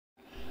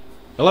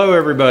Hello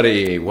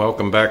everybody,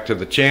 welcome back to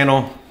the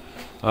channel.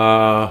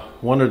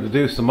 Wanted to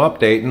do some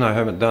updating. I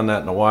haven't done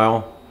that in a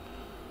while.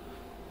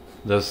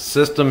 The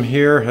system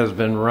here has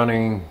been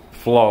running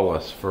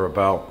flawless for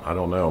about, I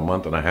don't know, a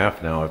month and a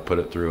half now. I've put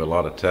it through a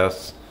lot of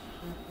tests.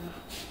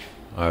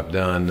 I've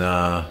done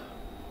a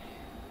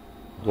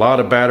lot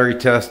of battery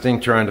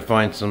testing, trying to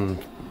find some,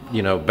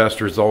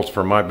 best results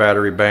for my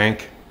battery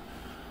bank.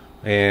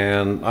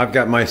 And I've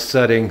got my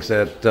settings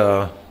at,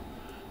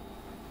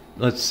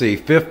 let's see,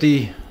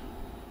 50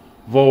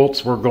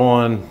 volts. We're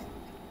going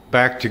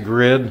back to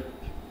grid.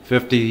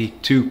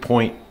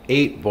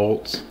 52.8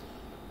 volts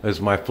is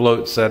my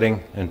float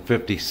setting, and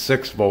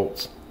 56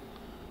 volts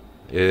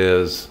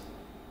is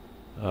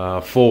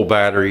full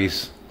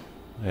batteries,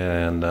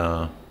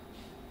 and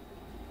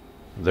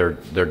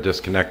they're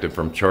disconnected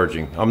from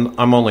charging.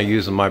 I'm only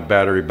using my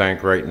battery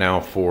bank right now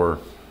for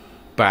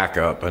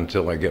backup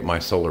until I get my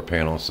solar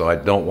panels, so I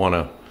don't want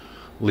to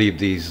leave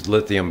these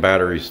lithium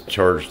batteries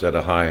charged at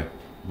a high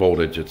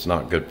voltage. It's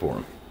not good for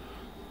them.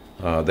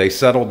 They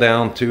settle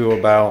down to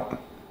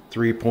about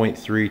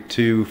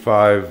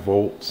 3.325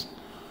 volts.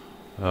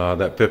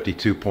 That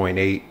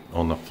 52.8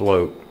 on the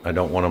float, I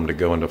don't want them to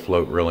go into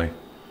float really.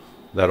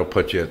 That'll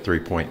put you at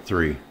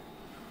 3.3.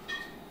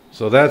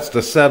 So that's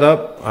the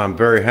setup. I'm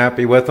very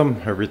happy with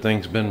them.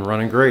 Everything's been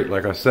running great,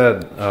 like I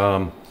said.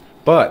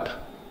 But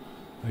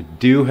I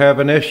do have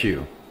an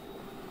issue.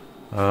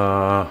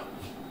 A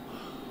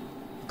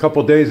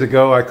couple days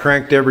ago, I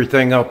cranked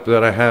everything up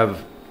that I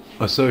have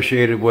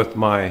associated with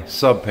my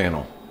sub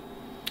panel,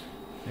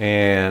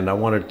 and I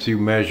wanted to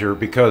measure,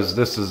 because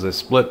this is a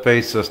split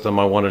phase system,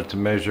 I wanted to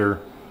measure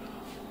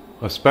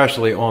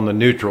especially on the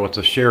neutral. It's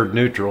a shared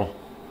neutral,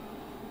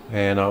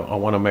 and I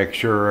want to make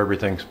sure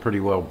everything's pretty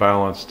well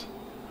balanced,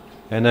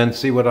 and then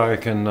see what I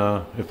can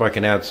if I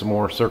can add some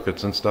more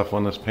circuits and stuff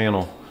on this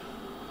panel.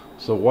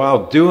 So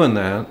while doing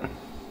that,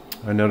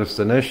 I noticed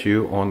an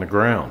issue on the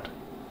ground.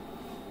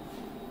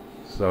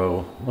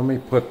 So let me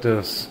put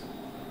this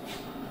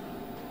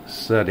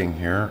setting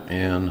here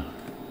in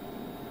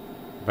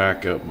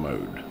backup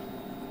mode.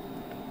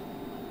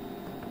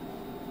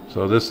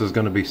 So this is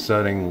going to be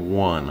setting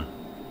 1.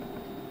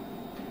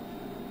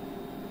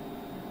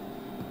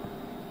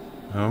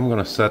 Now I'm going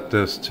to set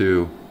this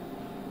to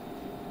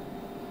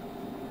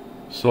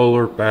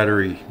solar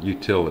battery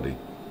utility.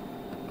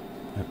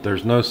 If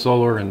there's no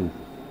solar and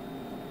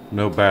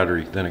no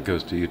battery, then it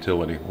goes to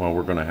utility. Well,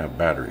 we're going to have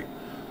battery.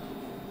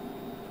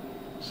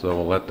 So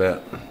we'll let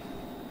that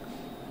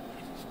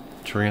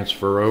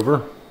transfer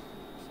over.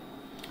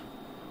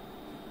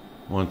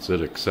 Once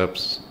it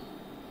accepts,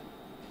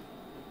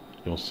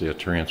 you'll see a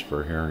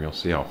transfer here. You'll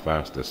see how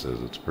fast this is.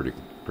 It's pretty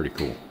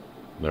cool.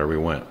 There we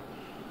went.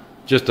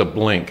 Just a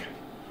blink.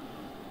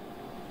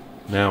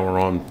 Now we're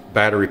on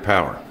battery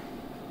power.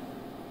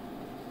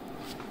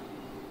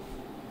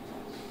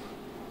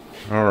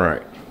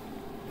 Alright.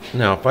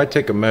 Now if I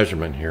take a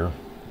measurement here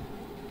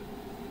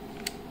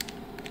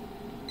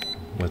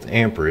with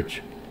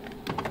amperage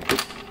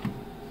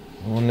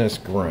on this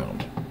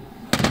ground,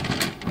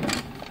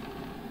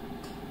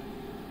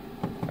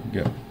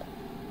 get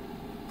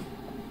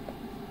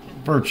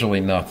virtually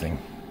nothing.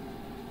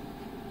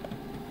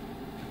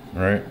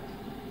 Right?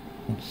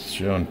 It's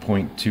showing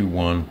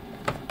 0.21.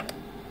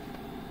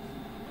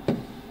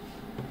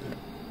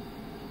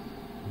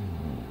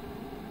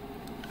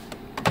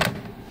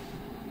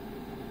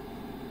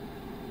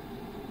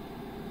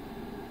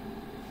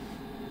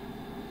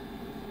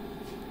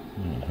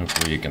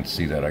 Hopefully you can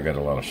see that. I got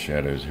a lot of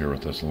shadows here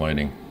with this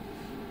lighting.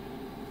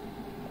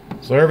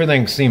 So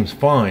everything seems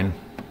fine,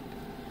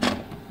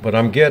 but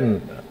I'm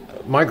getting,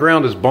 my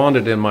ground is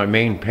bonded in my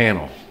main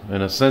panel,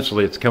 and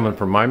essentially it's coming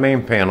from my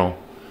main panel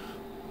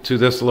to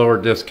this lower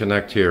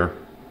disconnect here,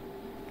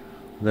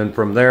 then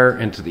from there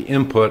into the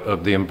input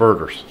of the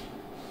inverters,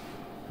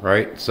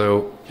 right?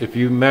 So if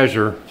you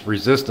measure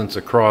resistance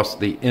across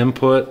the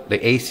input,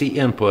 the AC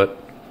input,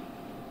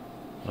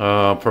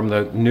 from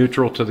the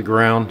neutral to the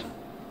ground,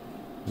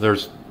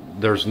 there's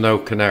no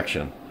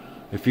connection.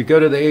 If you go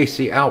to the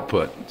AC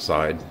output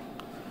side,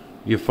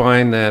 you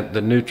find that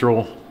the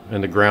neutral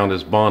and the ground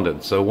is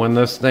bonded. So when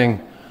this thing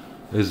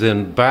is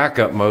in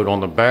backup mode on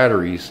the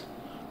batteries,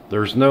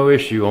 there's no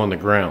issue on the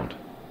ground.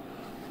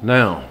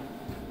 Now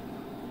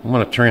I'm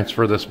going to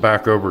transfer this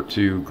back over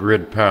to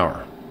grid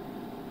power.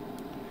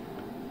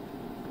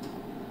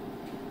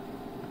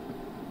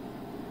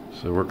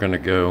 So we're going to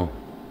go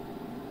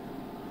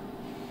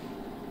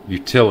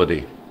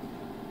utility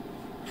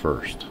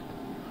first.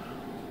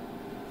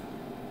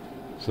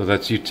 So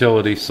that's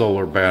utility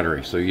solar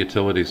battery. So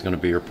utility is going to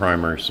be your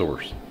primary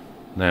source.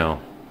 Now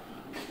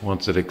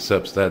once it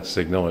accepts that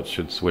signal, it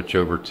should switch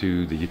over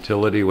to the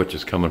utility, which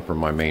is coming from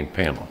my main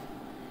panel.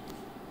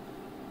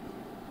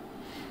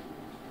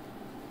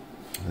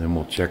 And then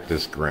we'll check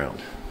this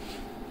ground.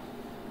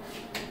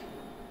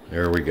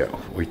 There we go.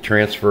 We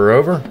transfer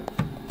over.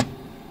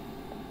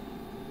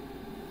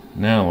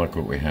 Now look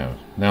what we have.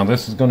 Now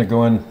this is going to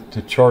go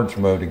into charge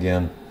mode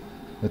again.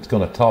 It's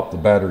going to top the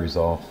batteries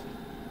off.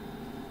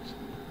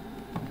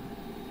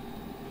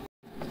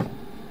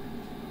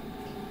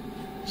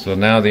 So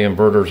now the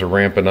inverters are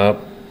ramping up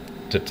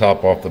to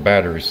top off the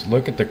batteries.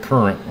 Look at the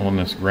current on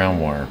this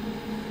ground wire.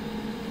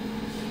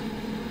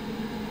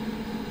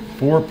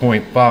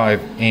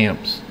 4.5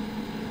 amps.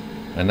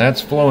 And that's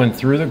flowing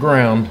through the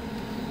ground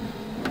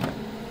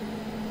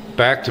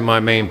back to my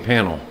main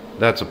panel.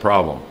 That's a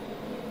problem.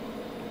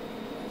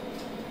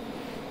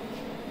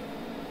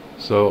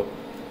 So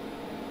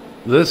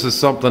this is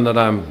something that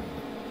I'm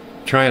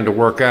trying to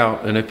work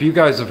out, and if you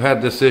guys have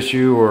had this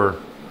issue or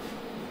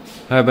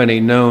have any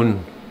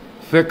known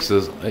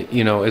fixes,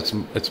 you know,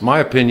 it's my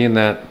opinion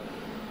that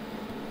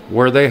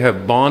where they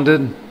have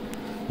bonded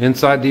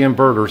inside the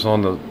inverters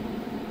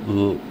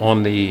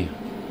on the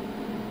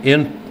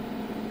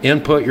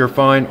input, you're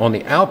fine. On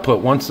the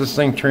output, once this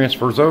thing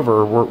transfers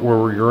over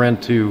where you're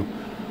into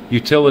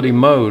utility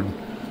mode,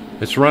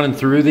 it's running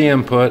through the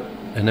input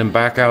and then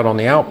back out on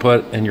the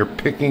output, and you're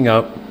picking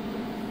up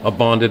a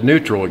bonded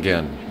neutral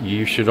again.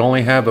 You should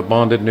only have a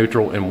bonded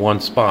neutral in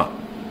one spot.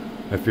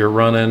 If you're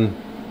running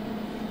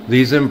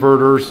these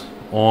inverters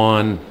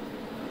on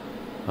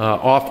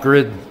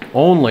off-grid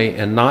only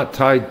and not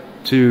tied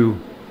to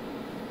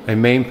a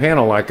main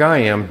panel like I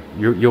am,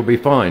 you'll be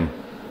fine.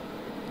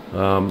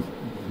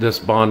 This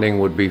bonding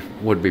would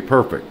be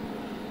perfect,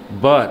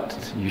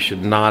 but you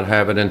should not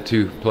have it in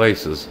two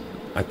places.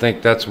 I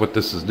think that's what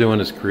this is doing,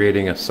 is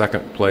creating a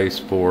second place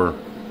for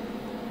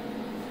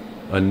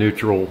a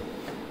neutral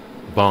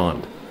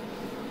bond.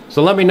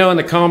 So let me know in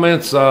the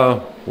comments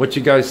what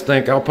you guys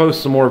think. I'll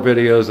post some more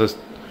videos as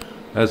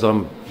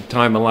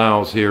time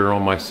allows here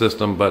on my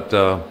system, but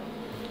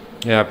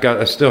yeah,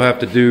 I still have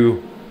to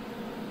do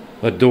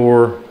a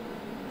door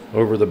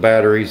over the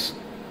batteries.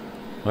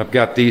 I've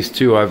got these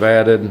two I've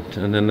added,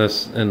 and then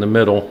this in the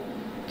middle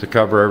to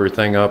cover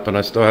everything up, and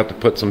I still have to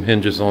put some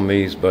hinges on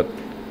these, but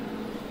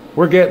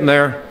we're getting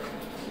there.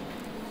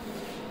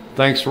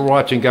 Thanks for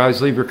watching,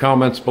 guys. Leave your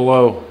comments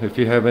below if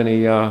you have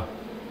any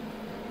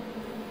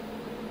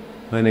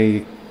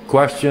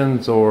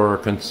questions or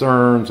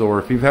concerns, or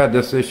if you've had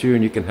this issue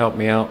and you can help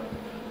me out.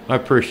 I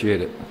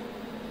appreciate it.